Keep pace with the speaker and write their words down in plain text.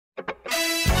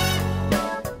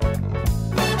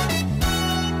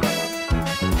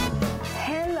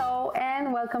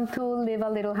welcome to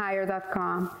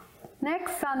livealittlehigher.com.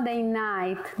 Next Sunday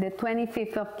night, the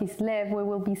 25th of Kislev, we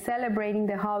will be celebrating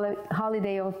the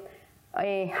holiday of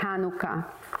Hanukkah.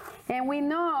 And we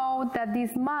know that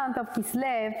this month of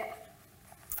Kislev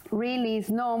really is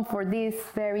known for this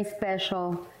very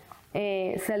special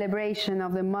celebration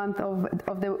of the month of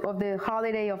the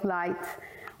holiday of light,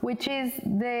 which is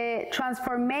the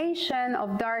transformation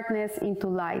of darkness into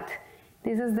light.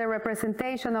 This is the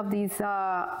representation of this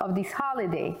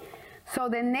holiday. So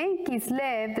the name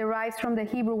Kislev derives from the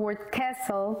Hebrew word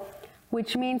kesel,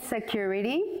 which means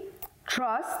security,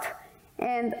 trust,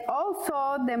 and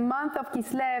also the month of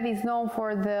Kislev is known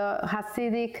for the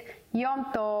Hasidic Yom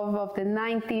Tov of the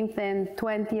 19th and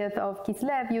 20th of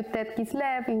Kislev, Yutet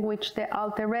Kislev, in which the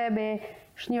Alter Rebbe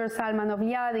Shneur Zalman of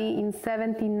Liadi in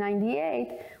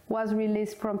 1798 was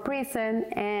released from prison,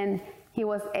 and he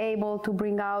was able to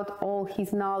bring out all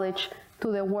his knowledge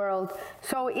to the world.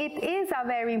 So it is a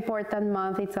very important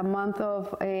month. It's a month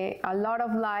of a lot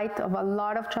of light, of a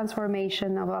lot of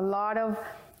transformation, of a lot of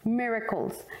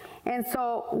miracles. And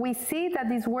so we see that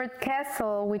this word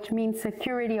kesel, which means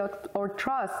security or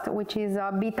trust, which is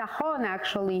bitachon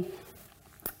actually,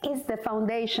 is the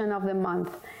foundation of the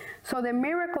month. So the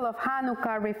miracle of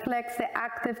Hanukkah reflects the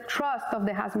active trust of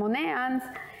the Hasmoneans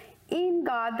in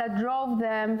God that drove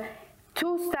them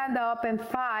to stand up and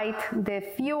fight the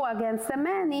few against the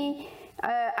many,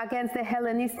 against the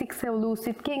Hellenistic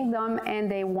Seleucid kingdom,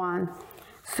 and they won.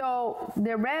 So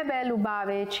the Rebbe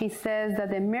Lubavitch, he says that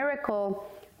the miracle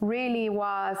really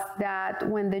was that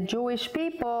when the Jewish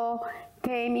people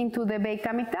came into the Beit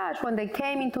HaMikdash, when they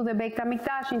came into the Beit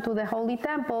HaMikdash, into the Holy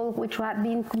Temple, which had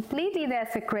been completely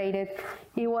desecrated,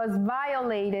 it was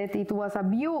violated, it was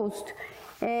abused.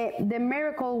 The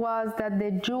miracle was that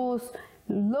the Jews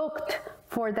looked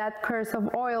for that curse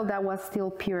of oil that was still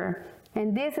pure.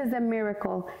 And this is the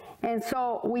miracle. And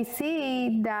so we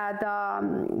see that,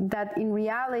 that in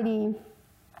reality,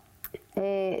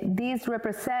 this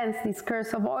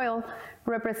curse of oil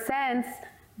represents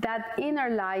that inner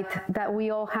light that we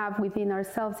all have within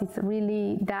ourselves. It's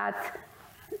really that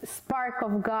spark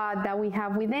of God that we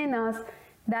have within us,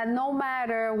 that no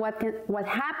matter what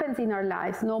happens in our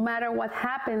lives, no matter what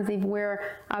happens if we're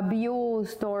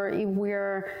abused or if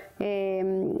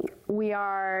we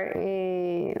are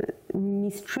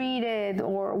mistreated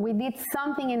or we did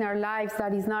something in our lives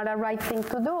that is not a right thing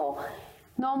to do,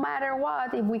 no matter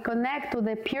what, if we connect to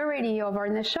the purity of our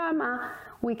neshama,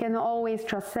 we can always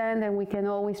transcend and we can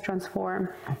always transform,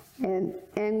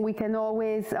 and we can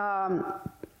always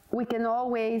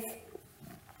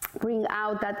bring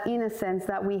out that innocence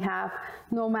that we have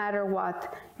no matter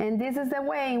what. And this is the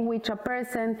way in which a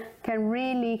person can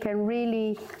really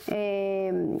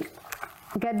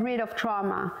get rid of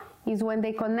trauma, is when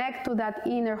they connect to that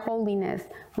inner holiness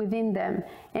within them.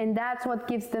 And that's what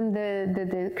gives them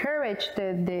the courage,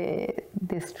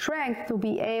 the strength to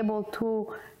be able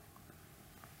to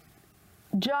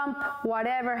jump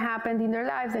whatever happened in their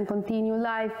lives and continue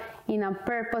life in a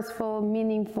purposeful,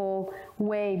 meaningful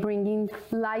way, bringing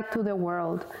light to the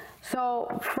world. So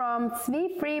from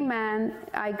Tzvi Freeman,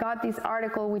 I got this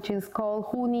article which is called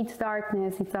Who Needs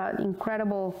Darkness? It's an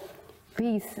incredible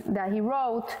piece that he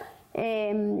wrote.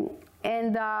 And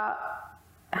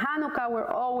Hanukkah, we're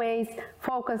always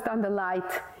focused on the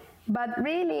light. But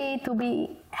really, to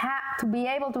be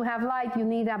able to have light, you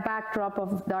need a backdrop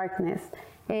of darkness.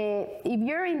 If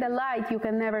you're in the light, you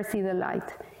can never see the light.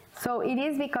 So it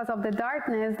is because of the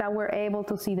darkness that we're able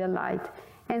to see the light.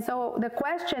 And so the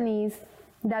question is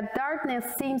that darkness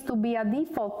seems to be a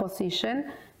default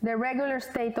position, the regular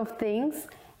state of things.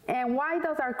 And why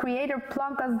does our Creator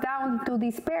plunk us down to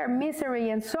despair,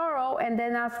 misery, and sorrow, and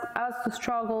then ask us to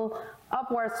struggle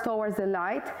upwards towards the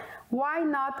light? Why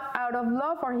not, out of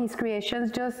love for His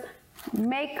creations, just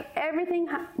make everything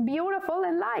beautiful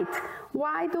and light?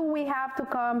 Why do we have to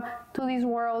come to this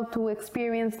world to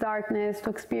experience darkness, to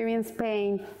experience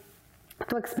pain,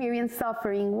 to experience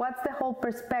suffering? What's the whole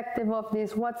perspective of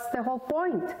this? What's the whole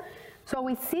point? So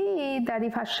we see that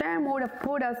if Hashem would have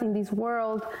put us in this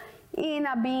world, in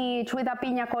a beach with a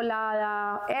piña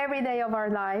colada every day of our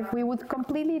life, we would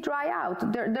completely dry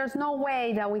out. There's no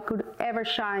way that we could ever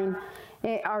shine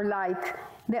our light.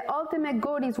 The ultimate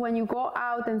good is when you go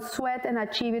out and sweat and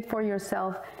achieve it for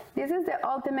yourself. This is the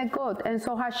ultimate good. And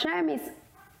so Hashem is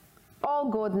all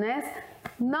goodness.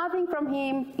 Nothing from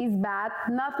Him is bad.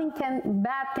 Nothing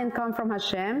bad can come from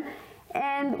Hashem.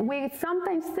 And we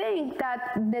sometimes think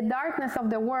that the darkness of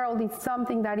the world is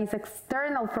something that is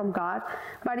external from God,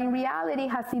 but in reality,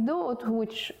 Hasidut,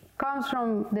 which comes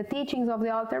from the teachings of the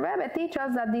Alter Rebbe, teach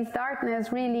us that this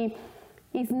darkness really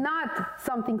is not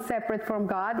something separate from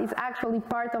God. It's actually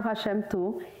part of Hashem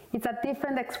too. It's a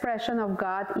different expression of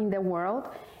God in the world.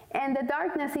 And the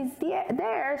darkness is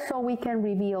there so we can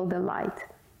reveal the light.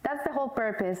 That's the whole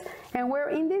purpose. And we're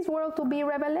in this world to be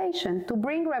revelation, to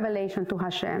bring revelation to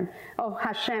Hashem, of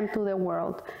Hashem to the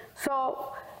world.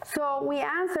 So we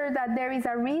answer that there is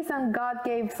a reason God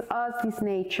gave us this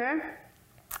nature.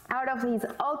 Out of his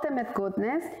ultimate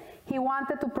goodness, he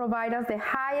wanted to provide us the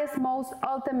highest, most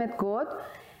ultimate good.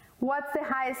 What's the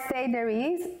highest state there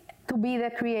is? To be the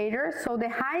creator. So the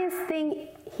highest thing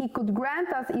he could grant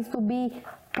us is to be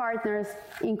partners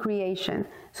in creation.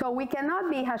 So we cannot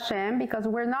be Hashem because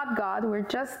we're not God. We're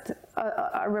just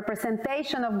a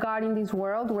representation of God in this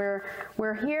world. We're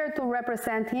here to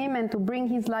represent him and to bring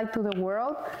his light to the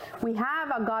world. We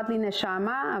have a godly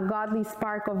neshama, a godly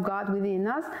spark of God within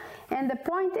us. And the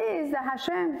point is that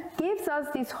Hashem gives us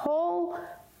this whole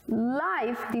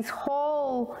life, this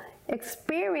whole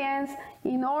experience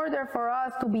in order for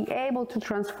us to be able to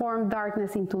transform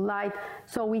darkness into light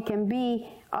so we can be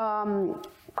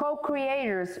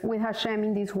co-creators with Hashem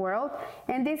in this world.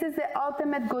 And this is the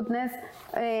ultimate goodness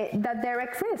that there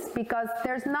exists, because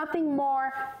there's nothing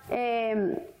more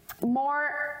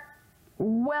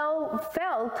well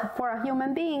felt for a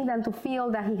human being than to feel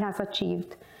that he has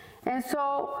achieved. And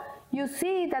so you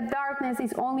see that darkness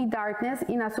is only darkness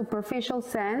in a superficial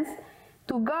sense.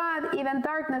 To God, even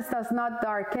darkness does not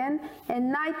darken,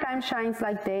 and nighttime shines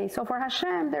like day. So for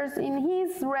Hashem, in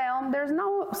his realm, there's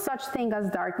no such thing as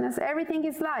darkness. Everything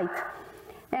is light.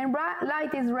 And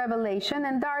light is revelation,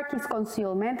 and dark is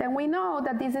concealment. And we know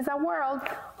that this is a world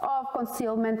of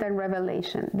concealment and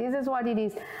revelation. This is what it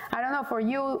is. I don't know, for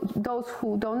you, those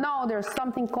who don't know, there's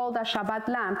something called a Shabbat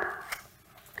lamp.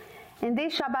 And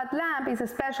this Shabbat lamp is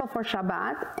special for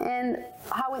Shabbat, and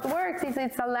how it works is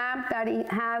it's a lamp that it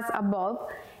has a bulb,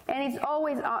 and it's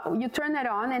always you turn it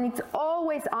on, and it's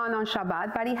always on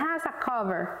Shabbat, but it has a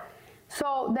cover.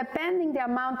 So depending the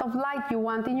amount of light you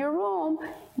want in your room,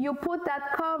 you put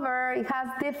that cover. It has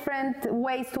different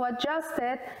ways to adjust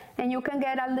it, and you can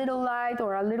get a little light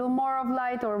or a little more of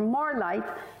light or more light,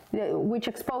 which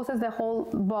exposes the whole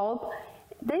bulb.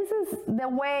 This is the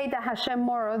way that Hashem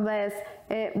more or less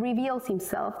reveals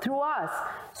himself through us.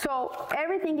 So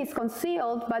everything is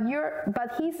concealed, but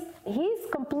he's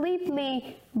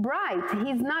completely bright.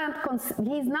 He's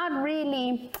not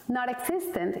really not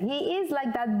existent. He is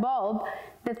like that bulb.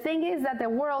 The thing is that the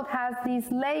world has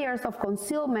these layers of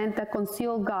concealment that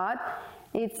conceal God.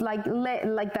 It's like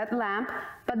that lamp.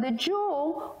 But the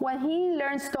Jew, when he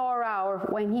learns Torah, or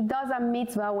when he does a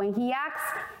mitzvah, when he acts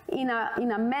in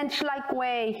a mensch-like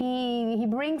way, he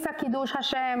brings a kiddush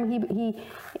Hashem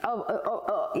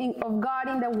of God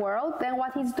in the world, then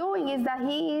what he's doing is that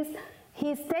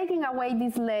he's taking away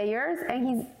these layers, and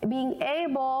he's being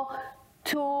able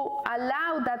to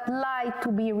allow that light to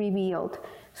be revealed.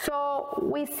 So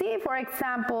we see, for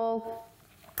example,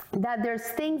 that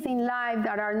there's things in life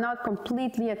that are not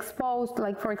completely exposed.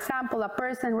 Like, for example, a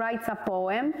person writes a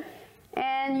poem,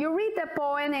 and you read the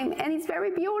poem, and it's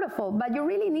very beautiful, but you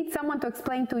really need someone to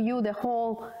explain to you the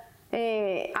whole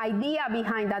idea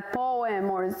behind that poem.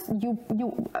 Or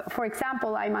for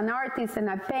example, I'm an artist and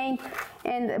I paint,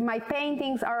 and my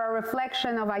paintings are a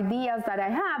reflection of ideas that I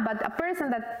have, but a person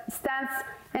that stands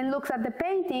and looks at the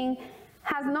painting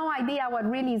has no idea what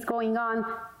really is going on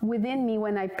within me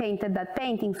when I painted that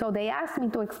painting. So they asked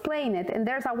me to explain it, and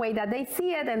there's a way that they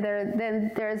see it, and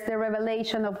then there's the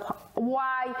revelation of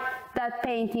why that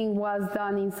painting was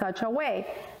done in such a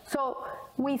way. So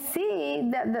we see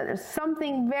that there's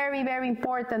something very, very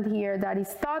important here that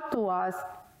is taught to us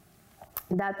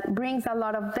that brings a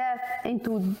lot of depth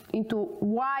into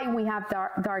why we have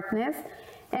darkness.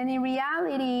 And in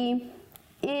reality,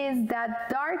 is that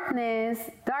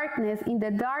in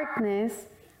the darkness,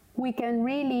 we can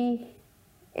really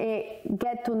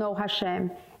get to know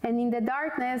Hashem. And in the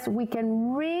darkness, we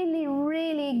can really,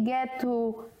 really get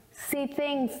to see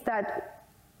things that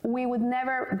we would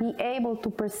never be able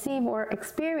to perceive or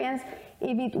experience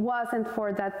if it wasn't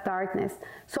for that darkness.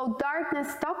 So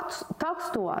darkness talks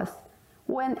to us.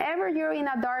 Whenever you're in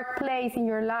a dark place in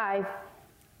your life,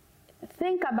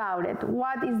 think about it.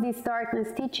 What is this darkness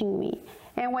teaching me?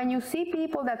 And when you see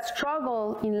people that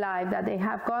struggle in life, that they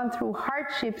have gone through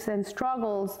hardships and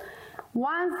struggles,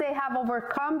 once they have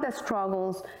overcome the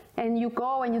struggles and you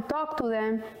go and you talk to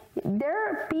them, there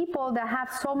are people that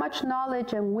have so much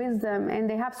knowledge and wisdom, and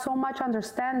they have so much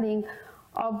understanding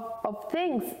of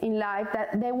things in life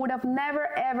that they would have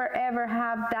never, ever, ever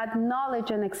have that knowledge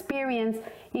and experience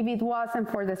if it wasn't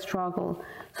for the struggle.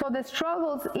 So the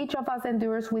struggles each of us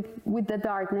endures with the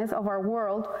darkness of our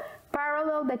world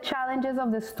parallel the challenges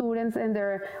of the students and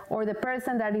or the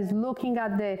person that is looking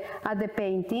at the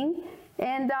painting.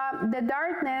 And the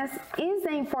darkness is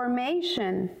the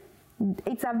information.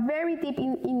 It's a very deep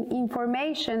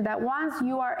information that once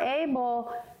you are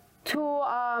able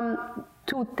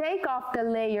to take off the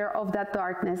layer of that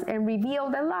darkness and reveal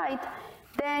the light,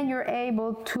 then you're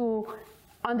able to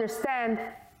understand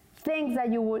things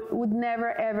that you would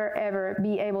never, ever, ever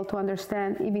be able to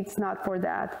understand if it's not for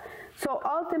that. So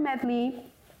ultimately,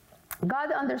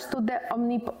 God understood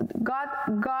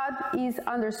God is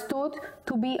understood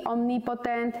to be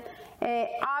omnipotent.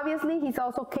 Obviously, he's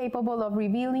also capable of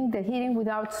revealing the hidden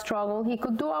without struggle. He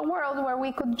could do a world where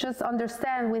we could just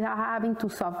understand without having to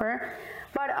suffer.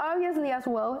 But obviously as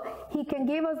well, he can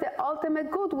give us the ultimate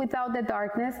good without the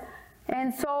darkness.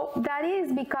 And so that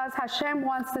is because Hashem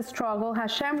wants the struggle.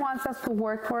 Hashem wants us to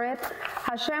work for it.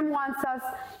 Hashem wants us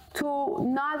to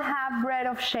not have bread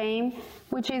of shame,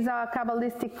 which is a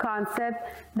Kabbalistic concept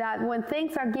that when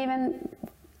things are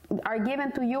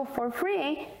given to you for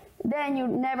free, then you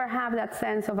never have that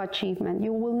sense of achievement.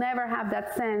 You will never have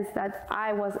that sense that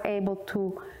I was able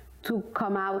to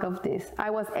come out of this. I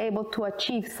was able to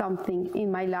achieve something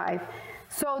in my life.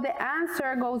 So the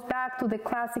answer goes back to the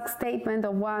classic statement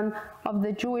of one of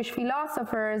the Jewish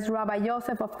philosophers, Rabbi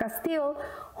Yosef of Castile,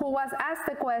 who was asked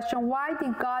the question, why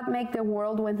did God make the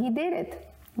world when he did it?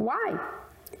 Why?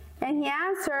 And he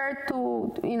answered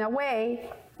in a way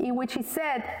in which he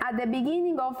said, at the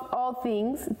beginning of all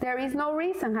things, there is no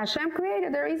reason. Hashem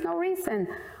created, there is no reason.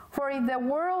 For if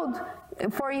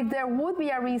there would be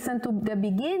a reason to the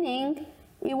beginning,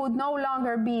 it would no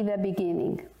longer be the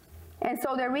beginning. And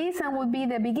so the reason would be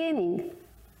the beginning.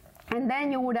 And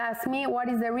then you would ask me, what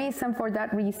is the reason for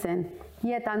that reason?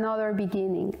 Yet another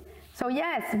beginning. So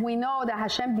yes, we know that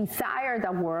Hashem desired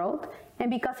a world, and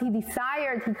because he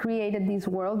desired, he created this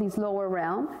world, this lower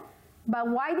realm. But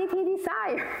why did he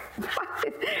desire?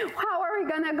 How are we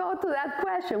going to go to that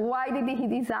question? Why did he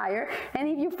desire? And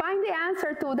if you find the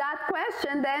answer to that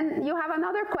question, then you have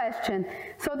another question.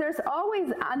 So there's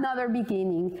always another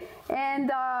beginning.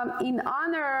 And in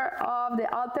honor of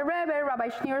the Alter Rebbe, Rabbi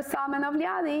Shneur Zalman of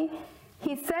Liadi,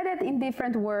 he said it in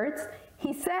different words.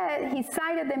 He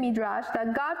cited the Midrash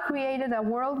that God created a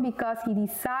world because he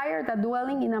desired a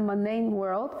dwelling in a mundane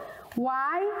world.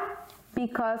 Why?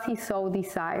 Because he so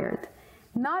desired.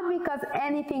 Not because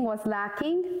anything was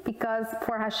lacking, because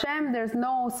for Hashem there's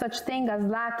no such thing as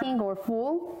lacking or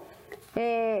full.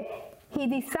 He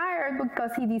desired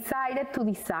because he decided to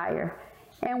desire.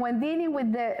 And when dealing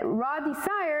with the raw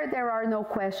desire, there are no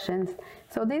questions.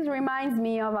 So this reminds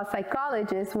me of a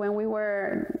psychologist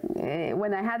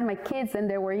when I had my kids and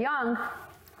they were young.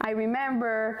 I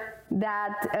remember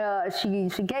that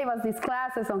she gave us these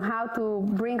classes on how to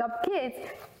bring up kids.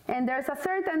 And there's a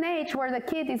certain age where the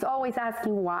kid is always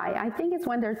asking why. I think it's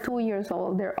when they're 2 years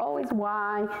old. They're always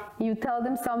why. You tell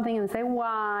them something and say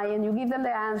why, and you give them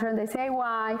the answer and they say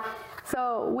why.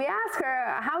 So we ask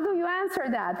her, how do you answer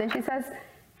that? And she says,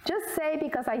 just say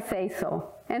because I say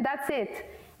so. And that's it.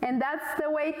 And that's the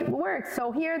way it works.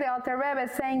 So here the Alter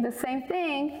Rebbe is saying the same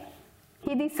thing.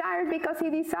 He desired because he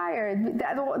desired.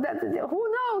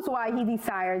 Who knows why he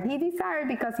desired? He desired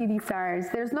because he desires.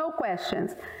 There's no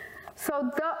questions.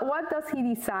 So what does he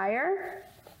desire?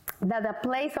 That a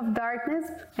place of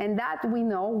darkness, and that we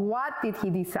know, what did he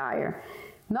desire?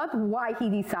 Not why he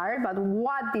desired, but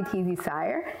what did he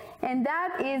desire? And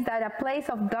that is that a place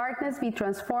of darkness be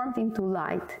transformed into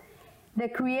light. The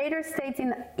Creator states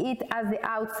in it as the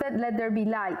outset, let there be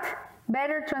light.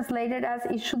 Better translated as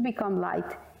it should become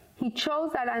light. He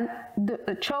chose that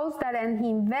and he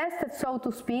invested, so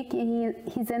to speak,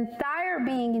 his entire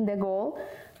being in the goal.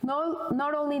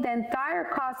 Not only the entire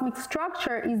cosmic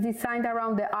structure is designed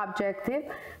around the objective,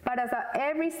 but as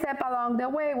every step along the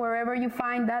way, wherever you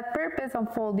find that purpose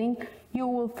unfolding, you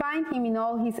will find him in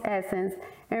all his essence,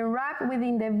 enwrapped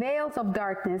within the veils of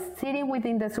darkness, sitting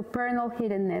within the supernal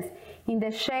hiddenness. In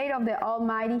the shade of the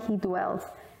Almighty he dwells.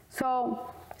 So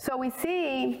we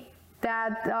see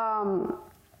that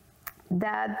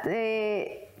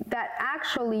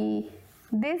actually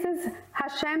this is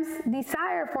Hashem's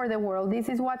desire for the world. This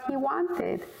is what he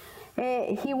wanted.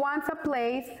 He wants a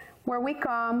place where we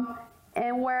come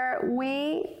and where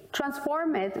we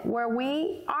transform it, where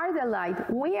we are the light.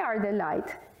 We are the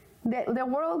light. The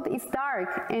world is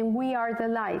dark and we are the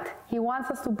light. He wants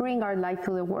us to bring our light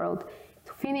to the world.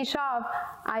 To finish off,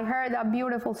 I heard a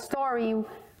beautiful story,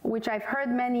 which I've heard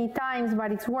many times,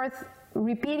 but it's worth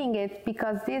repeating it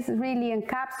because this really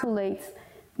encapsulates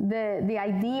the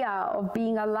idea of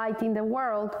being a light in the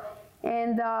world.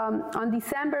 And on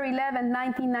December 11,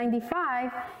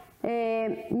 1995,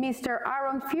 Mr.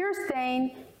 Aaron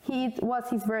Fierstein, it was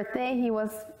his birthday. His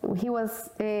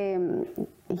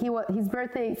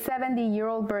birthday,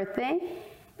 70-year-old birthday,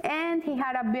 and he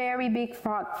had a very big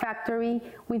factory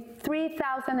with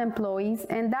 3,000 employees.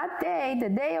 And that day, the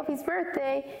day of his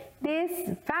birthday,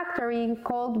 this factory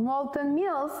called Molten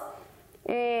Mills,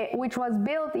 which was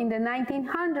built in the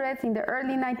 1900s, in the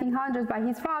early 1900s by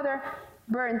his father,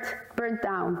 burnt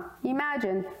down.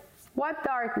 Imagine what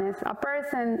darkness, a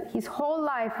person his whole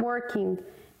life working,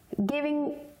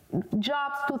 giving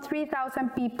jobs to 3,000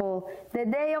 people, the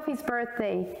day of his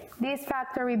birthday, this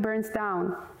factory burns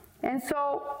down. And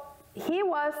so he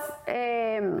was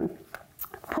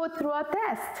put through a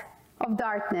test of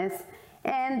darkness,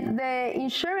 and the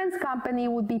insurance company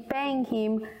would be paying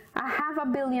him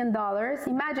 $500 million.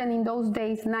 Imagine in those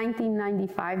days,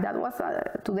 1995, that was,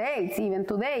 today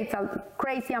it's a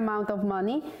crazy amount of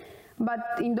money, but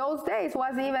in those days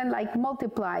was even like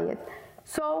multiply it.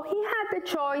 So he had the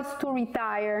choice to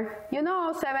retire. You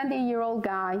know, 70-year-old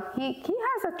guy, he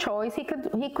has a choice. He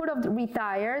could have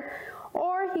retired,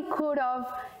 or he could have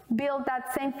built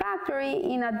that same factory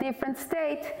in a different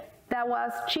state that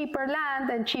was cheaper land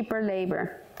and cheaper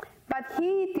labor. But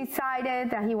he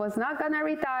decided that he was not going to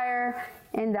retire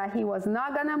and that he was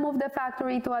not going to move the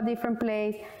factory to a different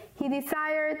place. He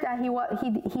decided that he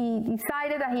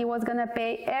was going to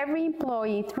pay every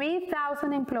employee,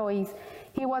 3,000 employees,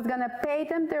 he was going to pay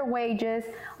them their wages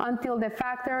until the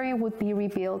factory would be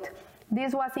rebuilt.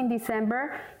 This was in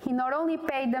December. He not only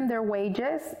paid them their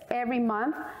wages every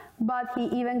month, but he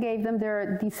even gave them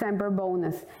their December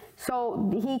bonus. So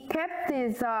he kept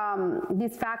this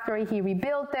factory, he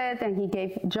rebuilt it, and he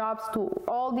gave jobs to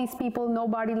all these people.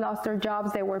 Nobody lost their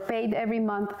jobs. They were paid every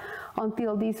month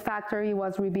until this factory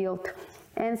was rebuilt.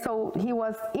 And so he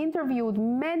was interviewed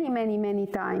many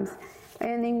times.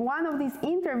 And in one of these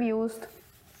interviews,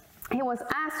 he was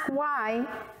asked why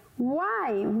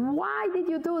did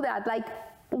you do that? Like,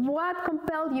 what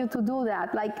compelled you to do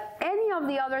that? Like, any of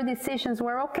the other decisions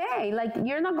were okay. Like,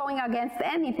 you're not going against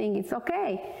anything. It's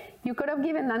okay. You could have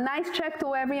given a nice check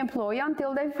to every employee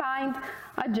until they find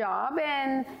a job,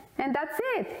 and that's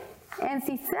it. And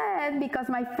she said, because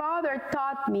my father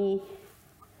taught me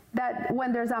that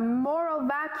when there's a moral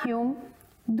vacuum,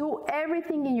 do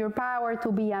everything in your power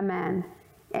to be a man.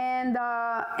 And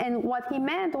what he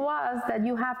meant was that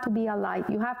you have to be a light.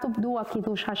 You have to do a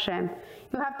Kiddush Hashem.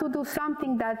 You have to do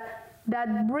something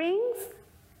that brings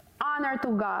honor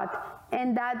to God,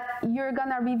 and that you're going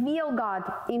to reveal God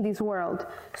in this world.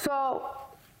 So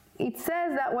it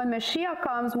says that when Mashiach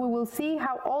comes, we will see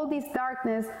how all this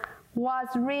darkness was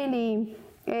really,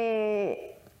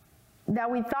 that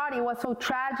we thought it was so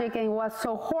tragic and it was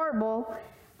so horrible,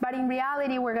 but in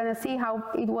reality, we're going to see how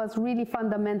it was really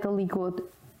fundamentally good.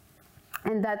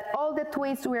 And that all the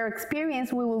twists we are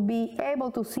experiencing, we will be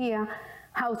able to see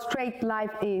how straight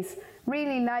life is.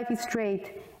 Really, life is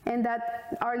straight. And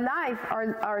that our life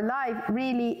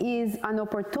really is an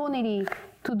opportunity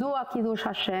to do a Kiddush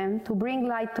Hashem, to bring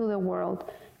light to the world.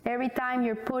 Every time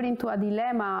you're put into a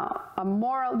dilemma, a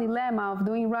moral dilemma of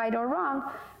doing right or wrong,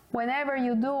 whenever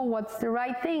you do what's the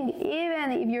right thing,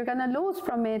 even if you're going to lose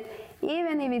from it,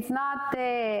 even if it's not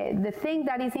the thing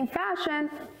that is in fashion,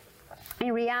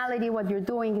 in reality, what you're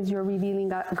doing is you're revealing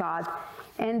God.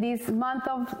 And this month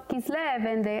of Kislev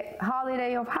and the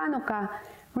holiday of Hanukkah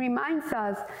reminds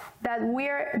us that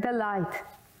we're the light,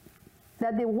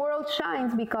 that the world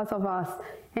shines because of us,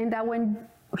 and that when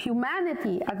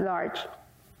humanity at large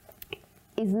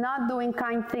is not doing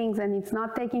kind things, and it's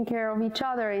not taking care of each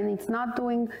other, and it's not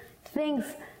doing things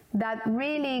that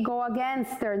really go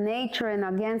against their nature and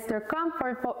against their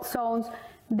comfort zones,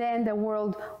 then the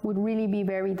world would really be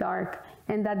very dark.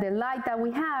 And that the light that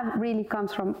we have really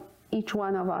comes from each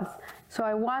one of us. So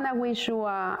I want to wish you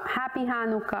a happy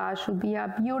Hanukkah. It should be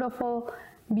a beautiful,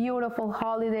 beautiful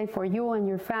holiday for you and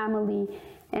your family.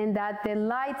 And that the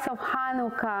lights of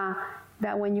Hanukkah,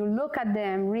 that when you look at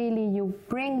them, really you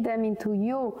bring them into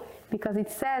you, because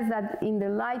it says that in the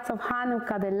lights of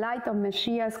Hanukkah, the light of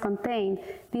Mashiach is contained.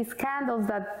 These candles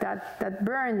that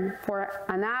burn for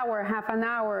an hour, half an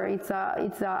hour, it's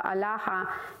a halacha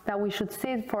that we should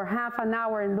sit for half an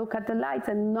hour and look at the lights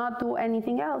and not do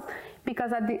anything else.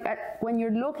 Because when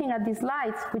you're looking at these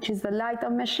lights, which is the light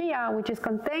of Mashiach, which is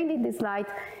contained in these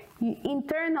lights,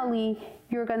 internally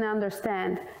you're going to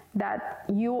understand that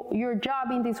your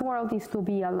job in this world is to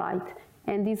be a light,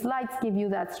 and these lights give you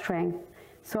that strength.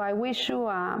 So I wish you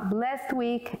a blessed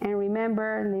week, and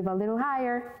remember, live a little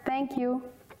higher. Thank you.